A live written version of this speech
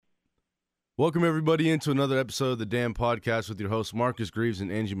Welcome, everybody, into another episode of the Damn Podcast with your hosts, Marcus Greaves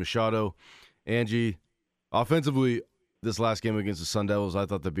and Angie Machado. Angie, offensively, this last game against the Sun Devils, I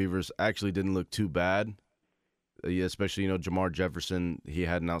thought the Beavers actually didn't look too bad. Yeah, especially, Jamar Jefferson, he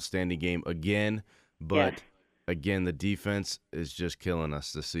had an outstanding game again. But, again, the defense is just killing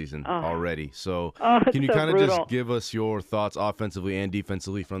us this season already. So, can you so kind of brutal. just give us your thoughts offensively and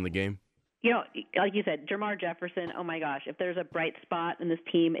defensively from the game? You know, like you said, Jamar Jefferson, oh my gosh, if there's a bright spot in this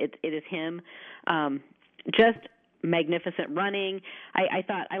team, it is him. Just magnificent running. I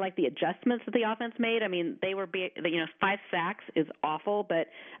thought I liked the adjustments that the offense made. I mean, 5 sacks is awful, but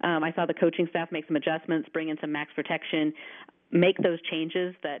I saw the coaching staff make some adjustments, bring in some max protection, make those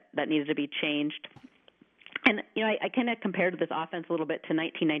changes that needed to be changed. And, I kind of compared this offense a little bit to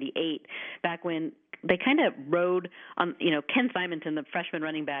 1998, back when they kind of rode on, Ken Simonton, the freshman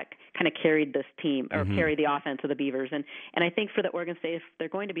running back, kind of carried this team or carried the offense of the Beavers. And I think for the Oregon State, if they're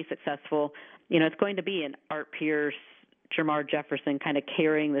going to be successful, it's going to be an Art Pierce, Jamar Jefferson kind of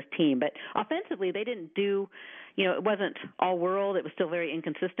carrying this team. But offensively, they didn't do, it wasn't all world. It was still very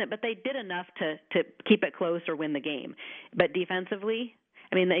inconsistent, but they did enough to keep it close or win the game. But defensively,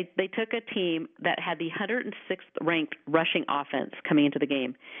 I mean, they took a team that had the 106th ranked rushing offense coming into the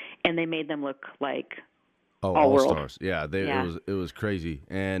game, and they made them look like all stars. Yeah, it was crazy.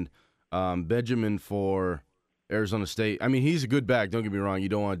 And Benjamin for Arizona State, I mean, he's a good back. Don't get me wrong. You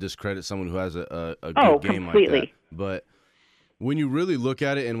don't want to discredit someone who has a good game completely. like that. But when you really look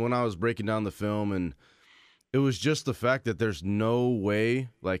at it, and when I was breaking down the film, and it was just the fact that there's no way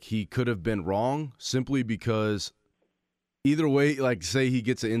like he could have been wrong simply because – either way, like say he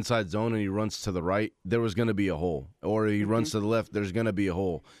gets an inside zone and he runs to the right, there was going to be a hole. Or he runs to the left, there's going to be a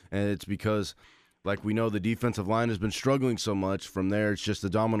hole. And it's because, like we know, the defensive line has been struggling so much. From there, it's just a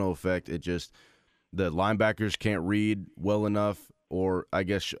domino effect. It just, the linebackers can't read well enough, or I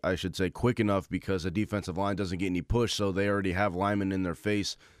guess I should say quick enough, because the defensive line doesn't get any push, so they already have linemen in their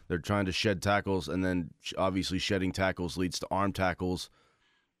face. They're trying to shed tackles, and then obviously shedding tackles leads to arm tackles.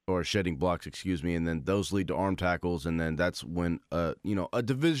 Or shedding blocks, and then those lead to arm tackles, and then that's when a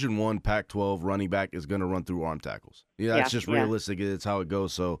Division I Pac-12 running back is going to run through arm tackles. Yeah, that's just realistic. It's how it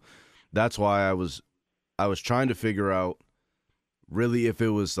goes. So that's why I was trying to figure out really if it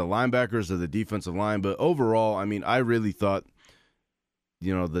was the linebackers or the defensive line. But overall, I mean, I really thought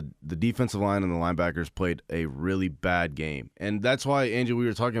the defensive line and the linebackers played a really bad game, and that's why, Angie, we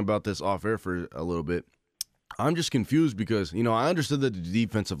were talking about this off air for a little bit. I'm just confused because, I understood that the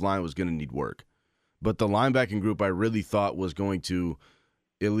defensive line was going to need work. But the linebacking group I really thought was going to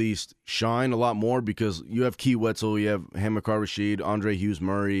at least shine a lot more, because you have Key Wetzel, you have Hamilcar Rashed, Andre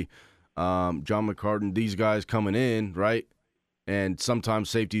Hughes-Murray, John McCartan, these guys coming in, right? And sometimes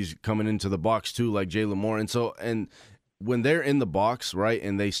safeties coming into the box too, like Jalen Moore. And when they're in the box, right,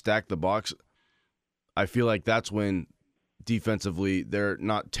 and they stack the box, I feel like that's when defensively they're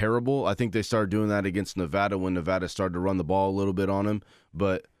not terrible. I think they started doing that against Nevada when Nevada started to run the ball a little bit on him.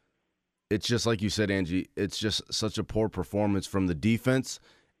 But it's just like you said, Angie, it's just such a poor performance from the defense.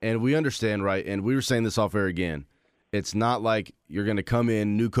 And we understand, right, and we were saying this off air again, it's not like you're going to come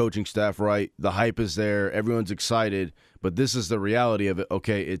in, new coaching staff, right, the hype is there, everyone's excited, but this is the reality of it.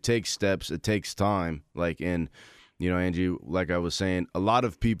 Okay, it takes steps, it takes time. Angie, like I was saying, a lot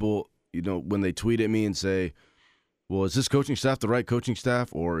of people, when they tweet at me and say, well, is this coaching staff the right coaching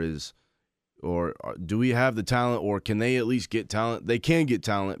staff, or do we have the talent, or can they at least get talent? They can get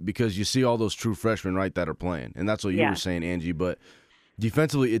talent because you see all those true freshmen, right, that are playing. And that's what you were saying, Angie. But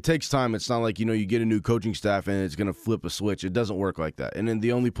defensively, it takes time. It's not like, you get a new coaching staff and it's going to flip a switch. It doesn't work like that. And then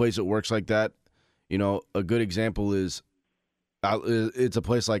the only place it works like that, a good example is it's a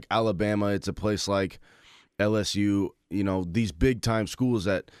place like Alabama. It's a place like LSU, these big-time schools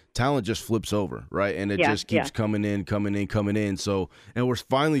that talent just flips over, right? And it just keeps coming in. So, and we're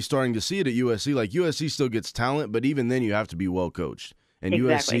finally starting to see it at USC. Like, USC still gets talent, but even then you have to be well-coached. And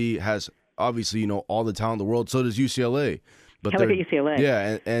Exactly. USC has, obviously, all the talent in the world. So does UCLA. But Look at UCLA.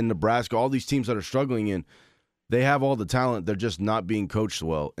 Yeah, and Nebraska, all these teams that are struggling they have all the talent. They're just not being coached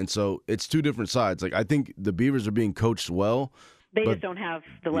well. And so it's two different sides. Like, I think the Beavers are being coached well. They just don't have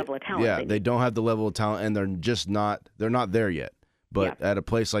the level of talent. Yeah, they don't have the level of talent, and they're not there yet. But at a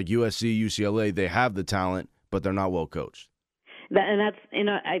place like USC, UCLA, they have the talent, but they're not well coached.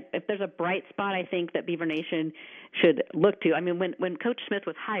 If there's a bright spot, I think that Beaver Nation should look to. I mean, when Coach Smith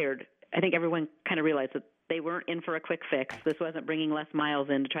was hired, I think everyone kind of realized that they weren't in for a quick fix. This wasn't bringing Les Miles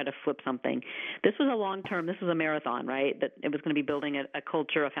in to try to flip something. This was a long-term, this was a marathon, right? That it was going to be building a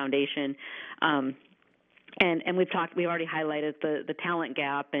culture, a foundation. And we've already highlighted the talent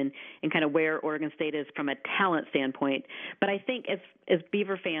gap and kind of where Oregon State is from a talent standpoint. But I think as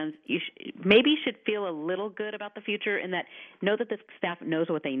Beaver fans, you maybe should feel a little good about the future, in that know that this staff knows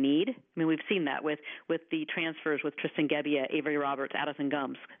what they need. I mean, we've seen that with the transfers with Tristan Gebbia, Avery Roberts, Addison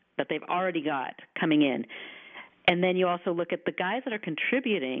Gums, that they've already got coming in. And then you also look at the guys that are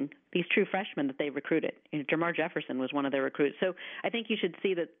contributing, these true freshmen that they recruited. Jermar Jefferson was one of their recruits. So I think you should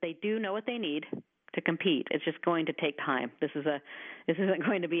see that they do know what they need to compete. It's just going to take time. This isn't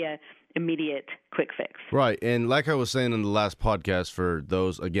going to be a immediate quick fix. Right. And like I was saying in the last podcast, for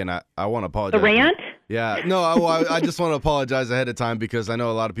those, again, I want to apologize. The rant? Yeah. No, I just want to apologize ahead of time, because I know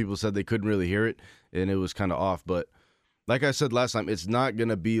a lot of people said they couldn't really hear it and it was kind of off. But like I said last time, it's not going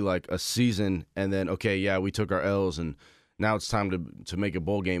to be like a season and then, okay, yeah, we took our L's and now it's time to make a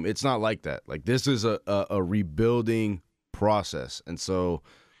bowl game. It's not like that. Like, this is a rebuilding process. And so,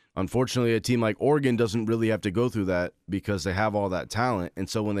 unfortunately, a team like Oregon doesn't really have to go through that because they have all that talent. And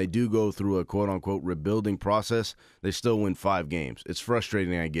so when they do go through a quote-unquote rebuilding process, they still win 5 games. It's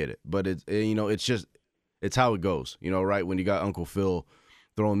frustrating, I get it. But, it's how it goes, right? When you got Uncle Phil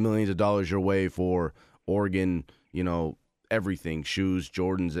throwing millions of dollars your way for Oregon, everything, shoes,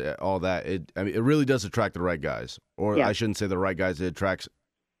 Jordans, all that. It really does attract the right guys. Or I shouldn't say the right guys, it attracts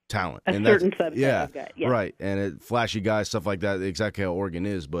talent. A certain subset of guys. Yeah. Right. And flashy guys, stuff like that, exactly how Oregon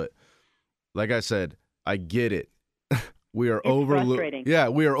is. But like I said, I get it. We are frustrating. Yeah,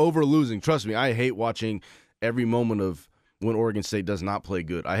 we are over losing. Trust me, I hate watching every moment of when Oregon State does not play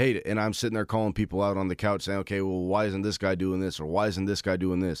good. I hate it. And I'm sitting there calling people out on the couch saying, okay, well, why isn't this guy doing this? Or why isn't this guy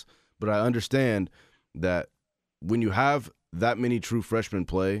doing this? But I understand that when you have that many true freshmen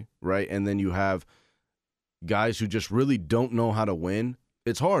play, right, and then you have guys who just really don't know how to win,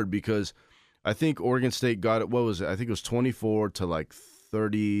 it's hard, because I think Oregon State got it. What was it? I think it was 24 to like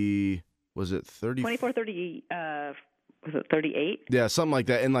 30. Was it 30? 24, 30. Was it 38? Yeah, something like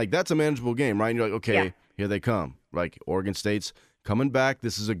that. And like, that's a manageable game, right? And you're like, okay, Here they come. Like, Oregon State's coming back.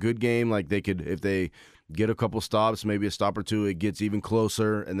 This is a good game. Like, they could, if they get a couple stops, maybe a stop or two, it gets even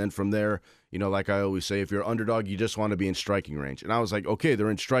closer. And then from there, like I always say, if you're underdog, you just want to be in striking range. And I was like, okay,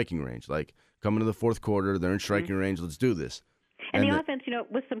 they're in striking range. Like, coming to the fourth quarter, they're in striking range. Let's do this. And the offense,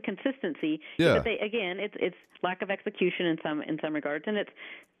 with some consistency. Yeah. But it's lack of execution in some regards, and it's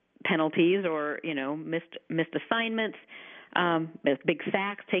penalties or missed assignments, big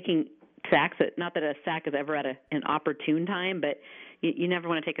sacks, taking sacks. Not that a sack is ever at an opportune time, but you never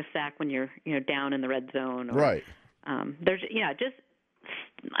want to take a sack when you're down in the red zone. Or, right. There's just.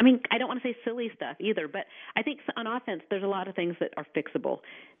 I mean, I don't want to say silly stuff either, but I think on offense there's a lot of things that are fixable.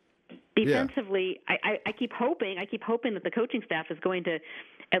 Defensively, I keep hoping that the coaching staff is going to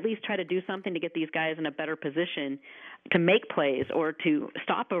at least try to do something to get these guys in a better position to make plays or to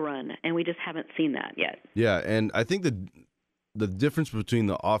stop a run, and we just haven't seen that yet. Yeah, and I think the difference between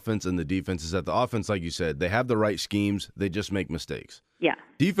the offense and the defense is that the offense, like you said, they have the right schemes, they just make mistakes. Yeah.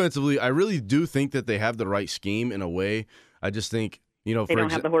 Defensively, I really do think that they have the right scheme in a way. I just think, they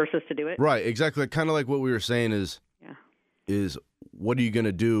don't have the horses to do it. Right, exactly. Kind of like what we were saying is what are you going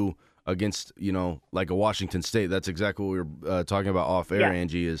to do against, like a Washington State? That's exactly what we were talking about off air,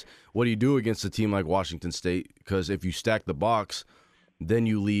 Angie, is what do you do against a team like Washington State? Because if you stack the box, then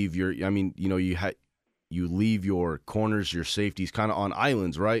you leave you leave your corners, your safeties kind of on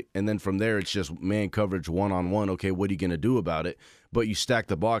islands, right? And then from there, it's just man coverage one-on-one. Okay, what are you going to do about it? But you stack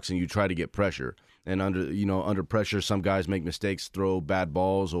the box and you try to get pressure. And under pressure, some guys make mistakes, throw bad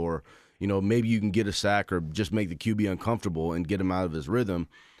balls, or, maybe you can get a sack or just make the QB uncomfortable and get him out of his rhythm.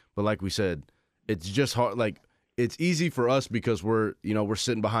 But like we said, it's just hard. Like, it's easy for us because we're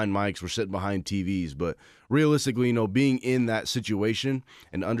sitting behind mics, we're sitting behind TVs. But realistically, being in that situation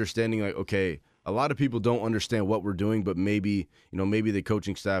and understanding, like, okay, a lot of people don't understand what we're doing, but maybe the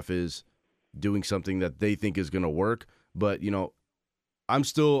coaching staff is doing something that they think is going to work. But, I'm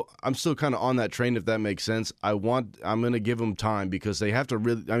still kind of on that train, if that makes sense. I'm going to give them time because they have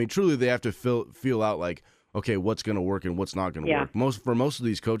to truly they have to feel out like, okay, what's going to work and what's not going to work. For most of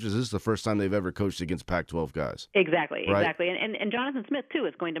these coaches, this is the first time they've ever coached against Pac-12 guys. Exactly, right? Exactly. And Jonathan Smith, too,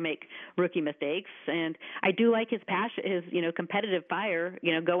 is going to make rookie mistakes. And I do like his passion, his, competitive fire,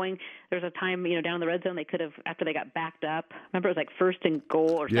 going. There's a time, down in the red zone, they could have, after they got backed up, remember it was like first and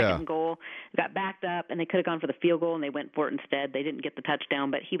goal or second and goal, got backed up, and they could have gone for the field goal, and they went for it instead. They didn't get the touchdown,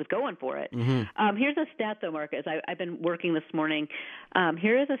 but he was going for it. Mm-hmm. Here's a stat, though, Marcus. I've been working this morning.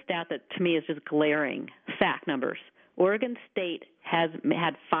 Here is a stat that, to me, is just glaring. Sack numbers. Oregon State has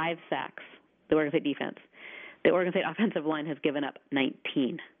had 5 sacks, the Oregon State defense. The Oregon State offensive line has given up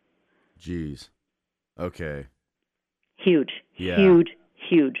 19. Jeez. Okay. Huge. Yeah.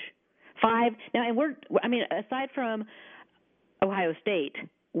 Huge. 5 now, and aside from Ohio State,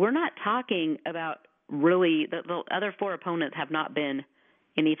 we're not talking about really the other 4 opponents have not been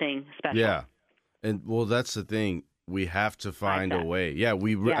anything special. Yeah, and well, that's the thing. We have to find a way. Yeah,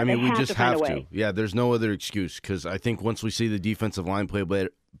 we just have have to. to. Yeah, there's no other excuse because I think once we see the defensive line play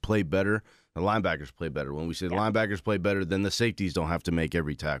better, the linebackers play better. When we see the linebackers play better, then the safeties don't have to make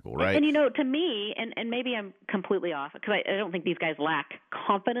every tackle, right? And to me, and maybe I'm completely off because I don't think these guys lack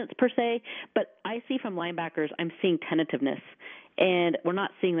confidence per se, but I see from linebackers, I'm seeing tentativeness. And we're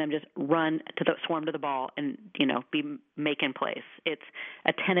not seeing them just swarm to the ball and, be making plays. It's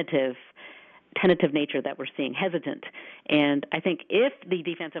a tentative nature that we're seeing, hesitant. And I think if the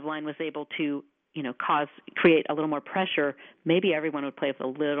defensive line was able to, create a little more pressure, maybe everyone would play with a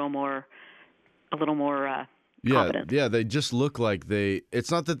little more confidence. Yeah, they just look like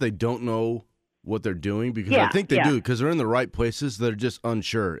it's not that they don't know what they're doing because I think they do because they're in the right places. They're just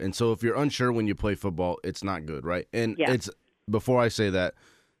unsure. And so if you're unsure when you play football, it's not good, right? And before I say that,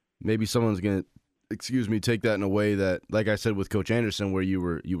 maybe someone's going to, take that in a way that, like I said with Coach Anderson, where you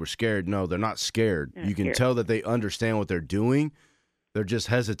were scared. No, they're not scared. You can tell that they understand what they're doing. They're just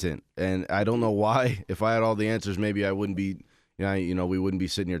hesitant. And I don't know why. If I had all the answers, maybe I wouldn't be, we wouldn't be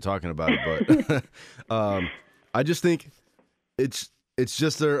sitting here talking about it. But I just think it's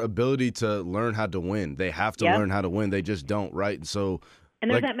just their ability to learn how to win. They have to learn how to win. They just don't, right? And so. And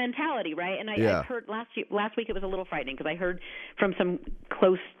there's that mentality, right? And I heard last week it was a little frightening because I heard from some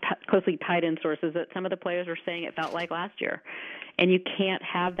closely tied in sources that some of the players were saying it felt like last year. And you can't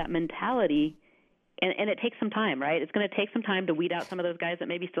have that mentality, and it takes some time, right? It's going to take some time to weed out some of those guys that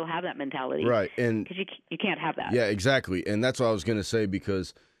maybe still have that mentality. Right. And because you can't have that. Yeah, exactly. And that's what I was going to say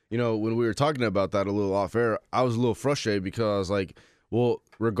because, when we were talking about that a little off air, I was a little frustrated because I was like, well,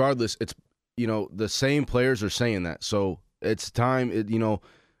 regardless, it's, the same players are saying that. So it's time,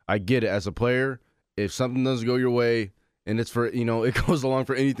 I get it as a player. If something doesn't go your way and it's for, it goes along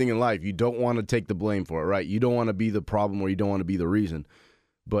for anything in life, you don't want to take the blame for it, right? You don't want to be the problem or you don't want to be the reason.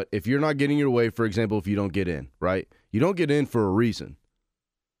 But if you're not getting your way, for example, if you don't get in, right? You don't get in for a reason.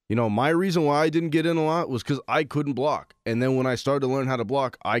 My reason why I didn't get in a lot was because I couldn't block. And then when I started to learn how to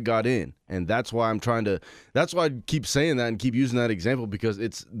block, I got in. And that's why that's why I keep saying that and keep using that example because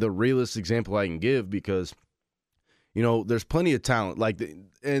it's the realest example I can give because there's plenty of talent.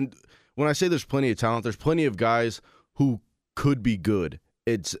 And when I say there's plenty of talent, there's plenty of guys who could be good.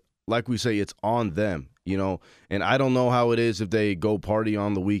 It's like we say, it's on them, And I don't know how it is if they go party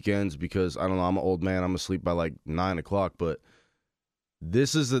on the weekends because, I don't know, I'm an old man. I'm asleep by 9 o'clock. But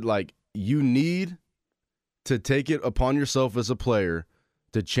this is you need to take it upon yourself as a player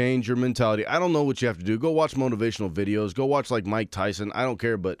to change your mentality. I don't know what you have to do. Go watch motivational videos. Go watch Mike Tyson. I don't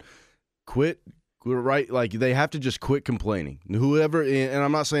care, but quit. Right, they have to just quit complaining. Whoever, and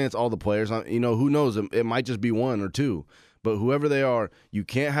I'm not saying it's all the players. Who knows? It might just be one or two. But whoever they are, you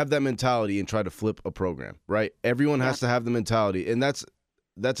can't have that mentality and try to flip a program. Right? Everyone has to have the mentality, and that's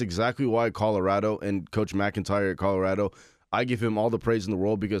exactly why Colorado and Coach McIntyre at Colorado, I give him all the praise in the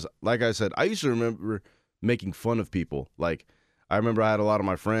world because, like I said, I used to remember making fun of people. I remember I had a lot of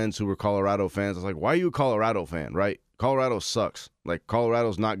my friends who were Colorado fans. I was like, "Why are you a Colorado fan?" Right? Colorado sucks.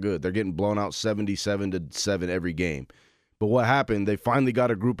 Colorado's not good. They're getting blown out 77-7 every game. But what happened, they finally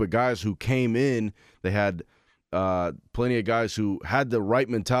got a group of guys who came in. They had plenty of guys who had the right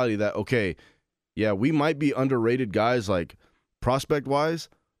mentality that, okay, yeah, we might be underrated guys prospect-wise,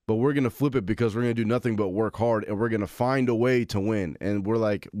 but we're going to flip it because we're going to do nothing but work hard, and we're going to find a way to win. And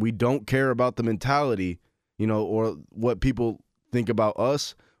we're we don't care about the mentality, or what people think about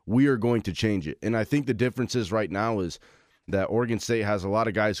us. We are going to change it. And I think the difference is right now is that Oregon State has a lot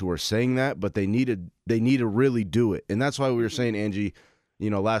of guys who are saying that, but they need to really do it. And that's why we were saying, Angie,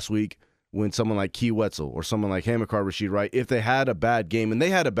 last week when someone like Key Wetzel or someone like Hamilcar Rashed Wright, if they had a bad game, and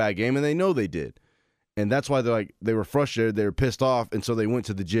they had a bad game, and they know they did, and that's why they were frustrated, they were pissed off, and so they went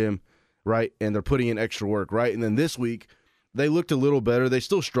to the gym, right, and they're putting in extra work, right? And then this week, they looked a little better. They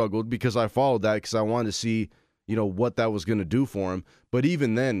still struggled because I followed that because I wanted to see what that was going to do for them. But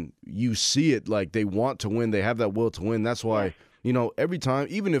even then, you see it they want to win. They have that will to win. That's why, every time,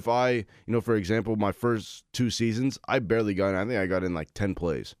 even if I, for example, my first 2 seasons, I barely got in. I think I got in 10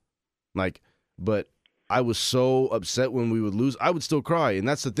 plays. But I was so upset when we would lose. I would still cry. And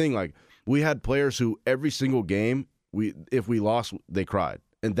that's the thing. We had players who every single game, if we lost, they cried.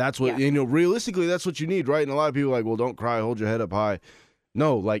 And that's what, realistically, that's what you need, right? And a lot of people are well, don't cry, hold your head up high.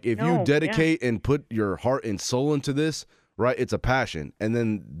 No, if you dedicate and put your heart and soul into this, right, it's a passion. And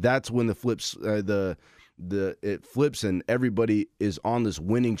then that's when the it flips and everybody is on this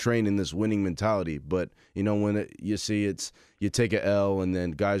winning train and this winning mentality. But when you see you take a L and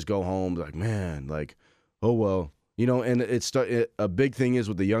then guys go home like, man, like, oh well, and a big thing is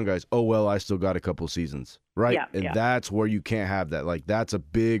with the young guys. Oh well, I still got a couple seasons, right? Yeah, and that's where you can't have that. Like that's a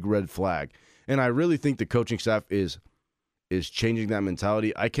big red flag. And I really think the coaching staff is changing that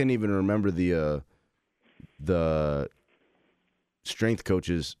mentality. I can't even remember the strength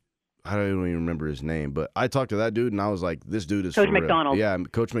coaches. I don't even remember his name, but I talked to that dude and I was like, this dude is Coach for McDonald. real. Yeah,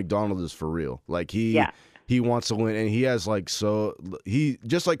 Coach McDonald is for real. Like he wants to win, and he has he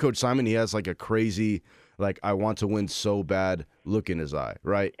just like Coach Simon, he has like a crazy I want to win so bad look in his eye,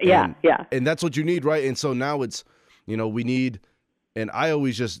 right? Yeah, and that's what you need, right? And so now it's we need. And I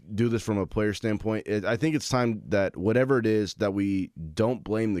always just do this from a player standpoint. I think it's time that whatever it is that we don't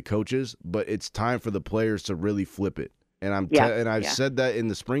blame the coaches, but it's time for the players to really flip it. And I've said that in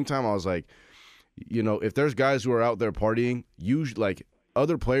the springtime. I was like, if there's guys who are out there partying,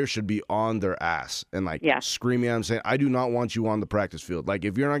 other players should be on their ass and screaming at them saying, I do not want you on the practice field. Like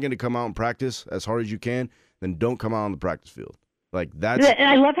if you're not going to come out and practice as hard as you can, then don't come out on the practice field. That's. And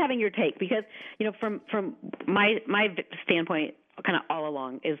I love having your take because from my standpoint, kind of all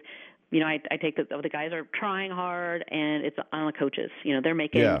along is, I take the guys are trying hard and it's on the coaches. They're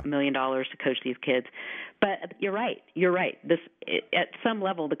making $1 million to coach these kids. But you're right. At some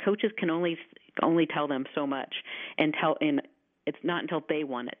level, the coaches can only tell them so much and it's not until they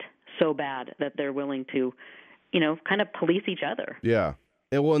want it so bad that they're willing to, kind of police each other. Yeah.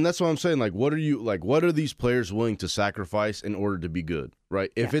 And that's what I'm saying. What are these players willing to sacrifice in order to be good, right?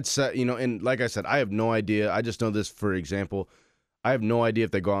 If it's, and like I said, I have no idea. I just know this, for example, I have no idea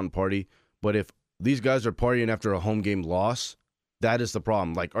if they go out and party, but if these guys are partying after a home game loss, that is the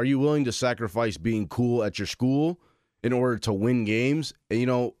problem. Are you willing to sacrifice being cool at your school in order to win games?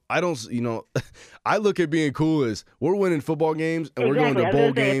 And, I don't, I look at being cool as we're winning football games and we're going to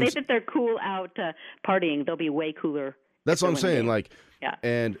bowl games. If they think they're cool out partying, they'll be way cooler. That's what I'm saying.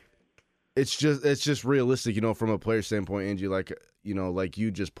 And it's just realistic, from a player standpoint, Angie, like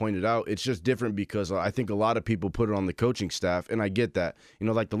you just pointed out, it's just different because I think a lot of people put it on the coaching staff, and I get that.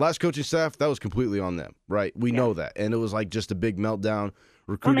 The last coaching staff, that was completely on them, right? We know that. And it was just a big meltdown.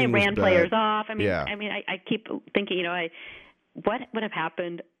 Recruiting when they ran was bad. Players off. I keep thinking, what would have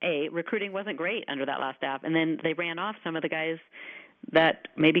happened? Recruiting wasn't great under that last staff, and then they ran off some of the guys that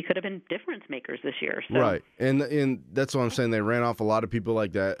maybe could have been difference makers this year. So. Right. And that's what I'm saying. They ran off a lot of people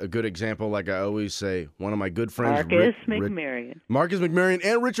like that. A good example, like I always say, one of my good friends, Marcus McMaryion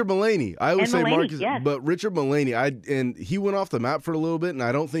and Richard Mullaney. I always say Marcus, yes. But Richard Mullaney, and he went off the map for a little bit, and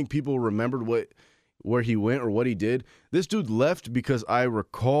I don't think people remembered where he went or what he did. This dude left because I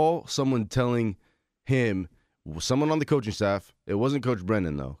recall someone telling him, someone on the coaching staff, it wasn't Coach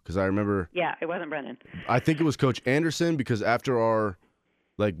Brennan though, because I remember. Yeah, it wasn't Brennan. I think it was Coach Anderson, because after our,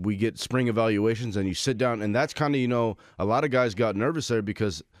 we get spring evaluations and you sit down, and that's kind of, a lot of guys got nervous there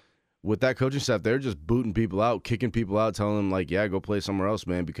because with that coaching staff, they're just booting people out, kicking people out, telling them go play somewhere else,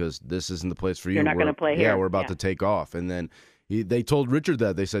 man, because this isn't the place for you. You're not going to play here. Yeah, we're about to take off. And then they told Richard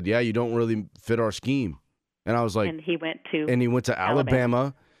that. They said, you don't really fit our scheme. And I was like. And he went to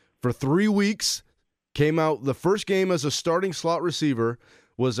Alabama for 3 weeks. Came out the first game as a starting slot receiver,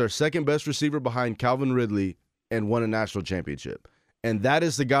 was their second best receiver behind Calvin Ridley, and won a national championship. And that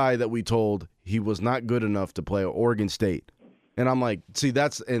is the guy that we told he was not good enough to play at Oregon State. And I'm like, see,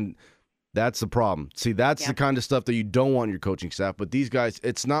 that's the problem. See, that's the kind of stuff that you don't want in your coaching staff. But these guys,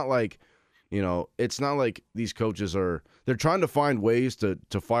 it's not like these coaches they're trying to find ways to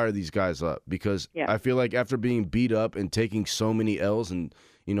fire these guys up, because I feel like after being beat up and taking so many L's and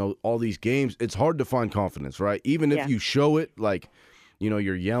all these games, it's hard to find confidence, right? Even if you show it,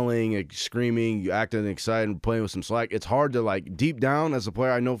 you're yelling, screaming, you acting excited, playing with some slack. It's hard to deep down as a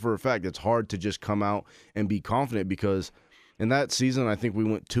player. I know for a fact it's hard to just come out and be confident, because in that season, I think we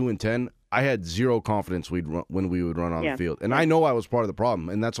went 2-10. I had zero confidence when we would run on the field, and I know I was part of the problem,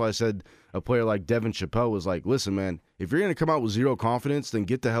 and that's why I said a player like Devin Chappelle was like, "Listen, man, if you're going to come out with zero confidence, then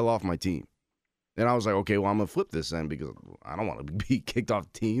get the hell off my team." And I was like, okay, well, I'm going to flip this then, because I don't want to be kicked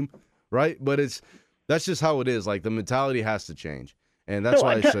off the team, right? But that's just how it is. The mentality has to change. And that's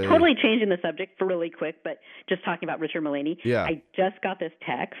why I say. Totally changing the subject for really quick, but just talking about Richard Mullaney. Yeah. I just got this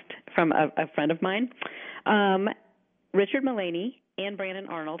text from a friend of mine. Richard Mullaney and Brandon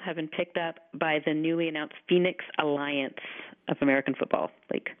Arnold have been picked up by the newly announced Phoenix Alliance of American Football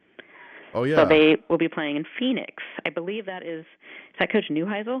League. Oh, yeah. So they will be playing in Phoenix. I believe is that Coach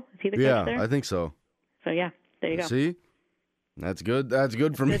Neuheisel? Is he the coach there? Yeah, I think so. So, yeah, there you go. See? That's good. That's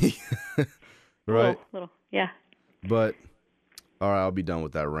good for me. Right? Little, yeah. But All right, I'll be done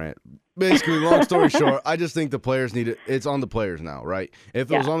with that rant. Basically, long story short, I just think the players need it. It's on the players now, right?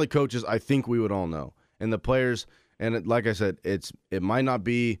 If it was on the coaches, I think we would all know. And the players, like I said, it might not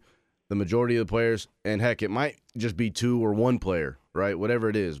be the majority of the players, and heck, it might just be 2 or 1 player, right? Whatever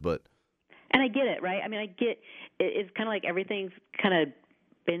it is, but. And I get it, right? I mean, I get it's kind of like everything's kind of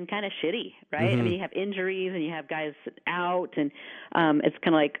been kind of shitty, right? Mm-hmm. I mean, you have injuries and you have guys out, and it's kind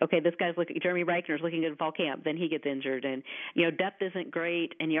of like, okay, this guy's Jeremy Reichner's looking good in fall camp, then he gets injured, and depth isn't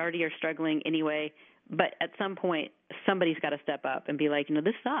great, and you already are struggling anyway. But at some point, somebody's got to step up and be like,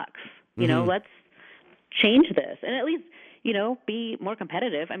 this sucks. Mm-hmm. Let's change this, and at least be more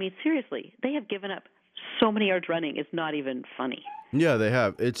competitive. I mean, seriously, they have given up so many yards running. It's not even funny. Yeah, they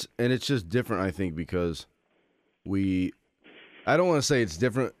have. It's just different, I think, because I don't want to say it's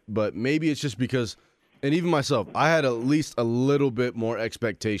different, but maybe it's just because, and even myself, I had at least a little bit more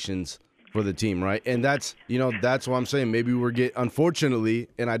expectations for the team, right? And that's what I'm saying. Maybe unfortunately,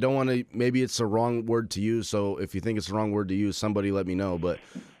 and I don't want to, maybe it's the wrong word to use, so if you think it's the wrong word to use, somebody let me know, but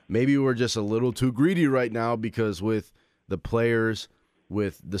maybe we're just a little too greedy right now because with the players,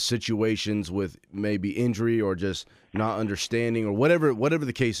 with the situations, with maybe injury or just not understanding or whatever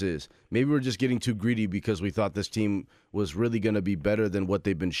the case is. Maybe we're just getting too greedy because we thought this team was really going to be better than what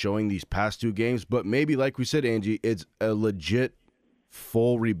they've been showing these past 2 games. But maybe, like we said, Angie, it's a legit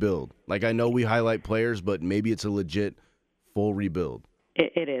full rebuild. Like, I know we highlight players, but maybe it's a legit full rebuild.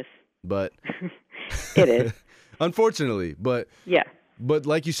 It is. But it is. Unfortunately, but yeah. But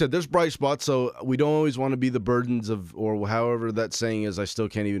like you said, there's bright spots, so we don't always want to be the burdens of, or however that saying is, I still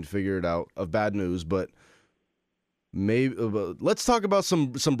can't even figure it out, of bad news, but maybe let's talk about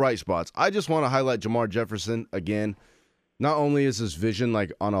some bright spots. I just want to highlight Jermar Jefferson again. Not only is his vision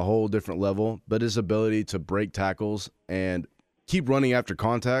like on a whole different level, but his ability to break tackles and keep running after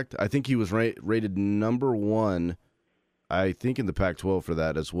contact. I think he was rated number 1, I think, in the Pac-12 for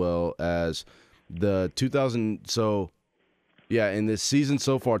that, as well as the 2000. So, yeah, in this season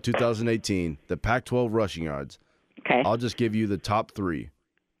so far, 2018, the Pac-12 rushing yards. Okay. I'll just give you the top 3.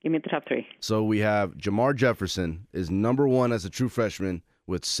 Give me the top 3. So we have Jermar Jefferson is number 1 as a true freshman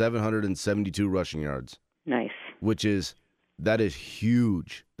with 772 rushing yards. Nice. That is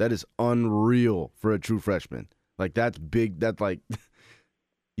huge. That is unreal for a true freshman. Like, that's big. That's like,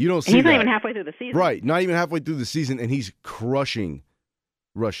 you don't see that. He's not even halfway through the season. Right, not even halfway through the season, and he's crushing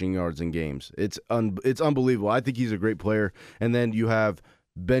rushing yards in games. It's unbelievable. I think he's a great player. And then you have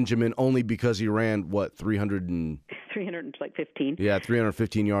Benjamin, only because he ran, 315. Yeah,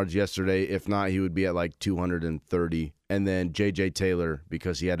 315 yards yesterday. If not, he would be at like 230. And then J.J. Taylor,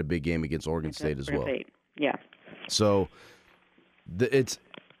 because he had a big game against Oregon State as well. Yeah. So it's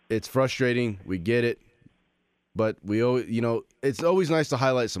frustrating. We get it. But it's always nice to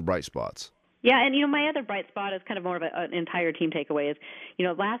highlight some bright spots. Yeah, and my other bright spot is kind of more of an entire team takeaway is,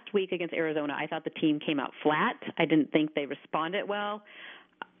 last week against Arizona, I thought the team came out flat. I didn't think they responded well.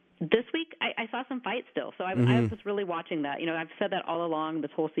 This week, I saw some fight still, so I was really watching that. I've said that all along this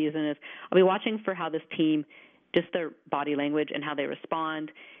whole season is I'll be watching for how this team, just their body language and how they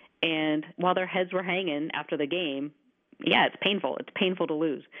respond. And while their heads were hanging after the game, yeah, it's painful. It's painful to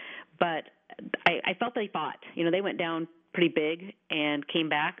lose. But I felt they fought. They went down pretty big and came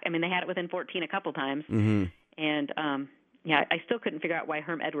back. I mean, they had it within 14 a couple times. Mm-hmm. And, I still couldn't figure out why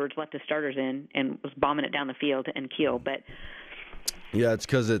Herm Edwards left his starters in and was bombing it down the field and Keel. But yeah, it's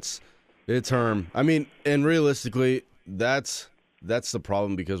because it's Herm. I mean, and realistically, that's the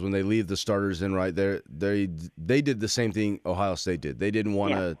problem, because when they leave the starters in right there, they did the same thing Ohio State did. They didn't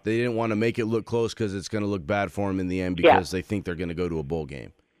want to make it look close because it's going to look bad for them in the end because they think they're going to go to a bowl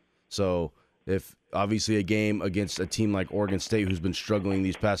game. So if obviously a game against a team like Oregon State, who's been struggling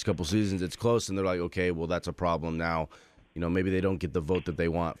these past couple seasons, it's close, and they're like, okay, well, that's a problem now. Maybe they don't get the vote that they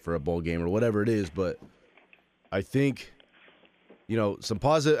want for a bowl game or whatever it is. But I think, some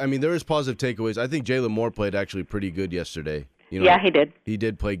positive. I mean, there is positive takeaways. I think Jalen Moore played actually pretty good yesterday. Yeah, he did. He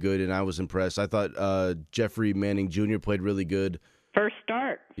did play good, and I was impressed. I thought Jeffrey Manning Jr. played really good. First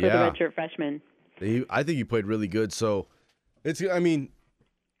start for the redshirt freshman. I think he played really good. So it's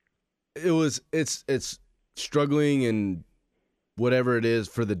struggling and whatever it is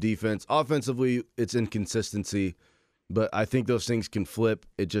for the defense. Offensively, it's inconsistency, but I think those things can flip.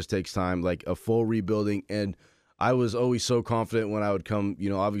 It just takes time, like a full rebuilding. And I was always so confident when I would come,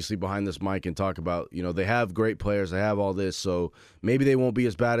 obviously behind this mic and talk about, they have great players, they have all this, so maybe they won't be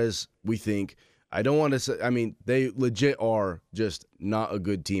as bad as we think. I don't want to say, they legit are just not a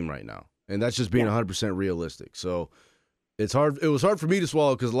good team right now. And that's just being 100% realistic. So it's hard. It was hard for me to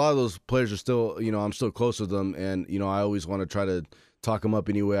swallow because a lot of those players are still, I'm still close with them. And, I always want to try to talk them up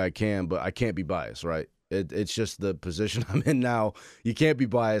any way I can, but I can't be biased, right? It's just the position I'm in now. You can't be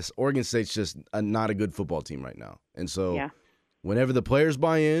biased. Oregon State's just not a good football team right now. And so whenever the players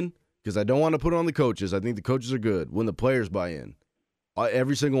buy in, because I don't want to put it on the coaches. I think the coaches are good. When the players buy in,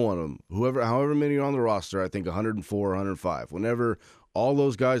 every single one of them, however many are on the roster, I think 104, 105. Whenever all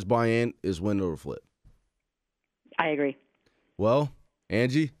those guys buy in is when it'll flip. I agree. Well,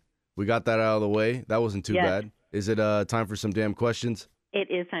 Angie, we got that out of the way. That wasn't too bad. Is it time for some damn questions? It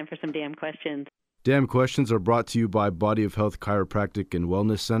is time for some damn questions. Damn Questions are brought to you by Body of Health Chiropractic and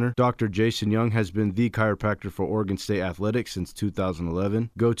Wellness Center. Dr. Jason Young has been the chiropractor for Oregon State Athletics since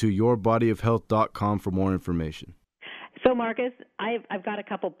 2011. Go to yourbodyofhealth.com for more information. So, Marcus, I've got a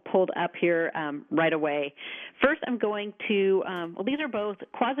couple pulled up here right away. First, I'm going to, these are both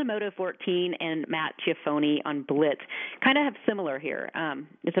Quasimodo 14 and Matt Giafoni on Blitz. Kind of have similar here.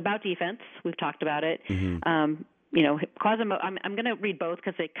 It's about defense. We've talked about it. Mm-hmm. Quasimodo, I'm going to read both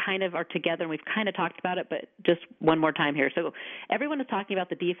because they kind of are together, and we've kind of talked about it, but just one more time here. So everyone is talking about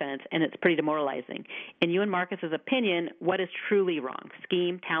the defense, and it's pretty demoralizing. In you and Marcus's opinion, what is truly wrong?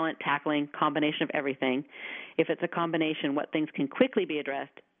 Scheme, talent, tackling, combination of everything. If it's a combination, what things can quickly be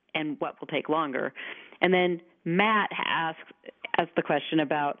addressed and what will take longer? And then Matt asks the question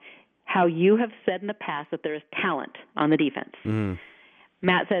about how you have said in the past that there is talent on the defense. Mm-hmm.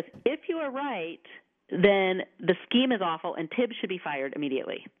 Matt says, if you are right, then the scheme is awful and Tibbs should be fired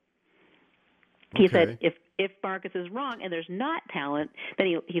immediately. He said if Marcus is wrong and there's not talent, then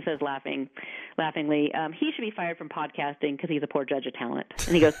he says laughingly, he should be fired from podcasting because he's a poor judge of talent.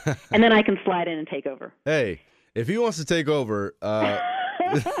 And he goes, and then I can slide in and take over. Hey, if he wants to take over,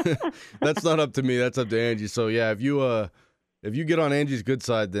 that's not up to me. That's up to Angie. So, yeah, if you get on Angie's good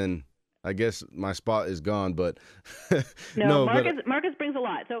side, then I guess my spot is gone, but no. Marcus brings a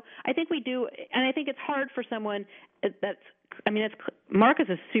lot, so I think we do, and I think it's hard for someone Marcus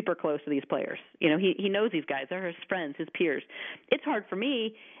is super close to these players. He knows these guys; they're his friends, his peers. It's hard for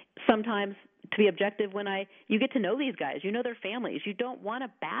me sometimes to be objective when you get to know these guys. You know their families. You don't want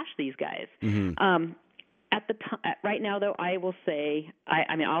to bash these guys. Mm-hmm. Right now, though, I will say,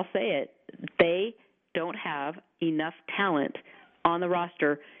 I'll say it. They don't have enough talent on the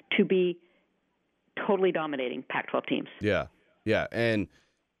roster to be totally dominating Pac-12 teams. Yeah, and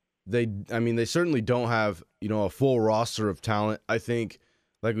they certainly don't have a full roster of talent. I think,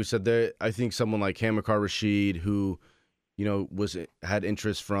 like we said, I think someone like Hamilcar Rashed, who had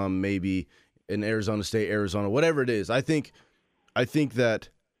interest from maybe in Arizona State, Arizona, whatever it is. I think that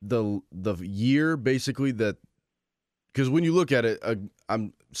the year basically that, because when you look at it,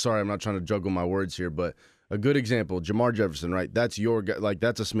 I'm sorry, I'm not trying to juggle my words here, but a good example, Jermar Jefferson, right? That's your guy. Like,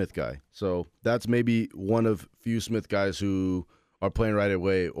 that's a Smith guy. So that's maybe one of few Smith guys who are playing right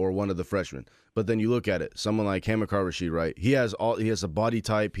away, or one of the freshmen. But then you look at it, someone like Hamilcar Rashed, right? He has a body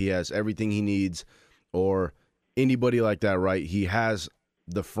type, he has everything he needs, or anybody like that, right? He has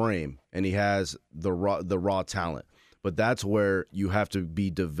the frame and he has the raw talent. But that's where you have to be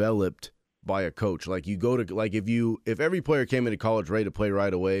developed by a coach. Like, you go to, like, if every player came into college ready to play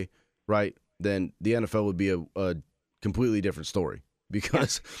right away, right? Then the NFL would be a completely different story,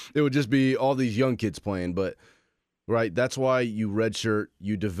 because it would just be all these young kids playing. But, right, that's why you redshirt,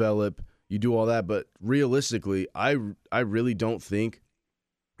 you develop, you do all that. But realistically, I really don't think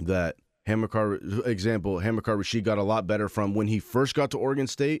that Hamilcar Rashed got a lot better from when he first got to Oregon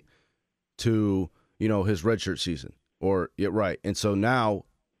State to, his redshirt season. And so now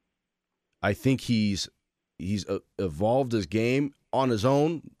I think he's evolved his game on his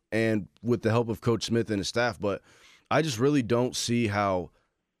own, and with the help of Coach Smith and his staff. But I just really don't see how,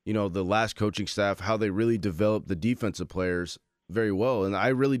 the last coaching staff, how they really developed the defensive players very well. And I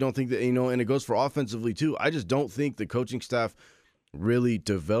really don't think that, and it goes for offensively too. I just don't think the coaching staff really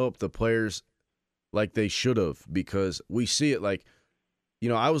developed the players like they should have, because we see it like,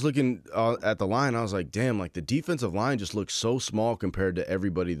 I was looking at the line. I was like, damn, like the defensive line just looks so small compared to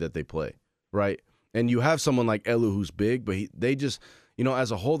everybody that they play, right? And you have someone like Elu who's big, but they just,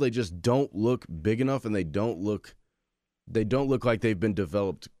 as a whole, they just don't look big enough, and they don't look like they've been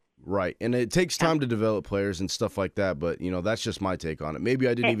developed right. And it takes time to develop players and stuff like that, but, that's just my take on it. Maybe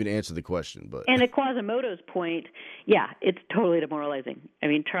I didn't even answer the question. But and at Quasimodo's point, it's totally demoralizing.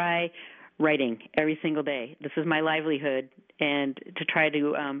 Try writing every single day. This is my livelihood, and to try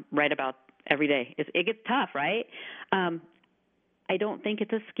to write about every day, it gets tough, right? I don't think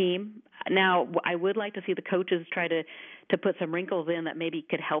it's a scheme. Now, I would like to see the coaches try to put some wrinkles in that maybe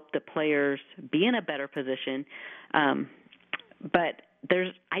could help the players be in a better position. But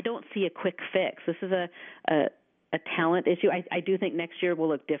I don't see a quick fix. This is a talent issue. I do think next year will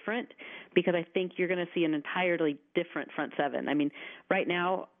look different, because I think you're going to see an entirely different front seven. Right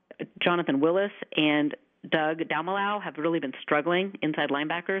now, Jonathan Willis and Doug Dalmalau have really been struggling inside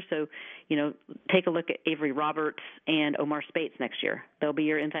linebackers. So, take a look at Avery Roberts and Omar Spates next year. They'll be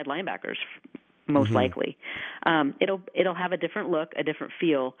your inside linebackers, most likely. It'll have a different look, a different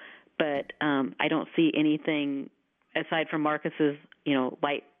feel, but I don't see anything aside from Marcus's,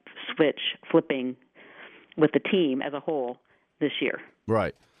 light switch flipping with the team as a whole this year.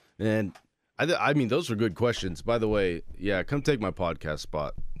 Right. And I mean, those are good questions. By the way, yeah, come take my podcast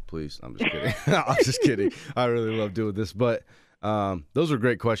spot, please. I'm just kidding. I'm just kidding. I really love doing this. But those are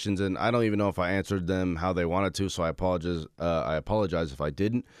great questions, and I don't even know if I answered them how they wanted to, so I apologize. I apologize if I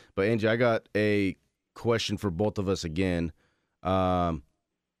didn't. But, Angie, I got a question for both of us again.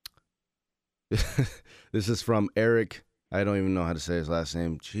 This is from Eric. I don't even know how to say his last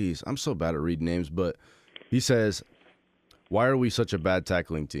name. Jeez, I'm so bad at reading names. But he says, why are we such a bad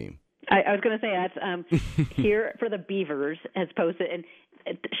tackling team? I was going to say that's here for the Beavers has posted,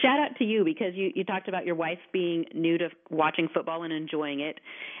 and shout out to you because you talked about your wife being new to watching football and enjoying it,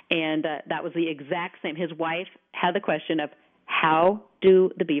 and that was the exact same. His wife had the question of how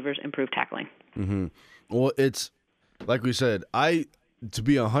do the Beavers improve tackling? Mm-hmm. Well, it's like we said, to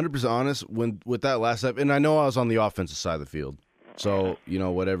be 100% honest, with that last step, and I know I was on the offensive side of the field, so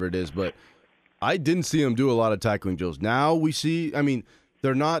whatever it is, but I didn't see him do a lot of tackling drills. Now we see, I mean,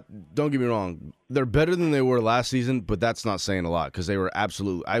 they're not, don't get me wrong, they're better than they were last season, but that's not saying a lot because they were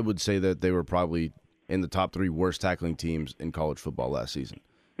absolutely, I would say that they were probably in the top 3 worst tackling teams in college football last season.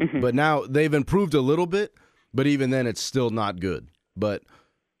 Mm-hmm. But now they've improved a little bit, but even then it's still not good. But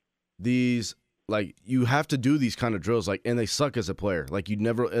these, like, you have to do these kind of drills, like, and they suck as a player. Like, you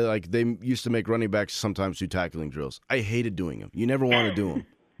never, like, they used to make running backs sometimes do tackling drills. I hated doing them. You never want to do them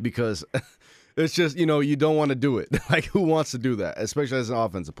because it's just, you don't want to do it. Like, who wants to do that, especially as an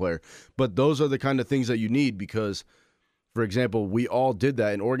offensive player? But those are the kind of things that you need because, for example, we all did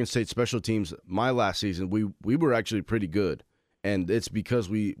that in Oregon State special teams. My last season, we were actually pretty good, and it's because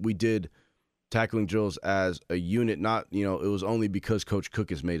we did tackling drills as a unit. Not, it was only because Coach Cook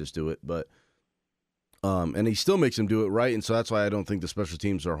has made us do it, but and he still makes them do it, right? And so that's why I don't think the special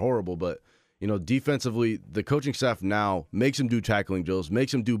teams are horrible, but defensively, the coaching staff now makes them do tackling drills,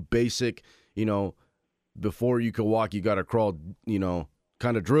 makes them do basic, before you can walk, you got to crawl,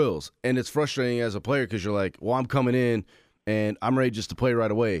 kind of drills. And it's frustrating as a player because you're like, well, I'm coming in and I'm ready just to play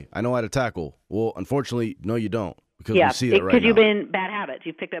right away. I know how to tackle. Well, unfortunately, no, you don't because we see it right now. Because you've been bad habits.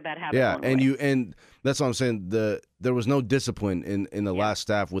 You've picked up bad habits. Yeah, and that's what I'm saying. There was no discipline in the last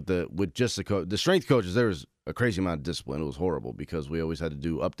staff with just the strength coaches. There was a crazy amount of discipline. It was horrible because we always had to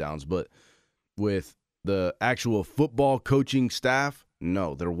do up downs. But with the actual football coaching staff,